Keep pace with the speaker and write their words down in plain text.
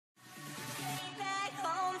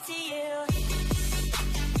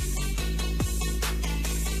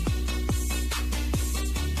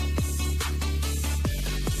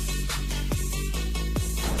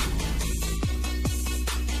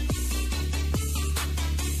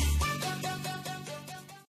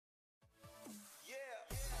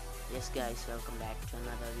Yes guys, welcome back to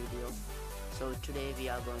another video. So today we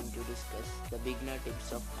are going to discuss the beginner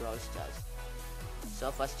tips of Brawl Stars. So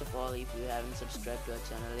first of all, if you haven't subscribed to our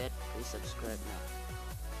channel yet, please subscribe now.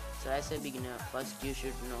 So as a beginner, first you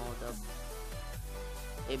should know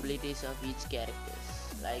the abilities of each characters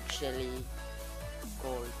like Shelly,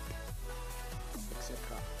 Colt, etc.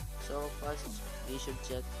 So first we should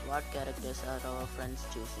check what characters are our friends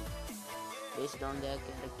choosing. Based on their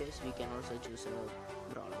characters, we can also choose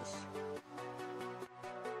our brawlers.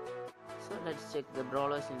 So let's check the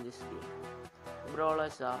brawlers in this game.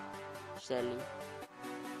 Brawlers are Shelly,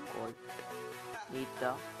 Colt,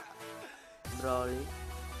 Nita, Brawl,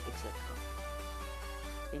 etc.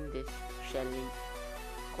 In this, Shelly,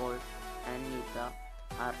 Colt and Nita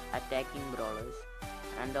are attacking brawlers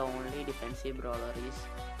and the only defensive brawler is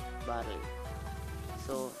Barley.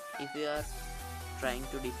 So if you are trying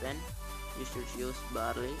to defend, you should use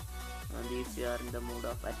Barley, and if you are in the mood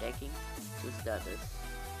of attacking, choose the others.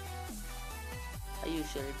 I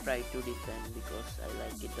usually try to defend because I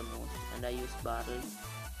like it the most, and I use Barley,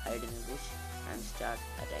 hide in a bush and start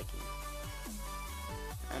attacking.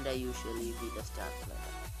 And I usually be the star player.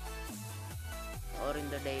 Or in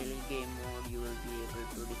the daily game mode you will be able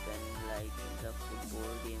to defend like in the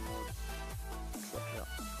football game mode, etc.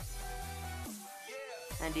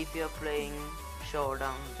 And if you are playing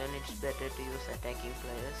showdown, then it's better to use attacking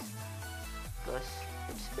players because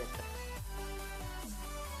it's better.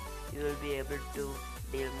 You will be able to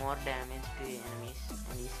deal more damage to your enemies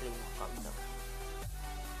and easily knock out them.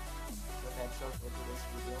 So that's all for today's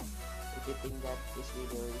video. If you think that this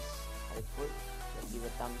video is helpful, then give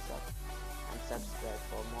a thumbs up and subscribe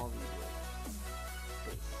for more videos.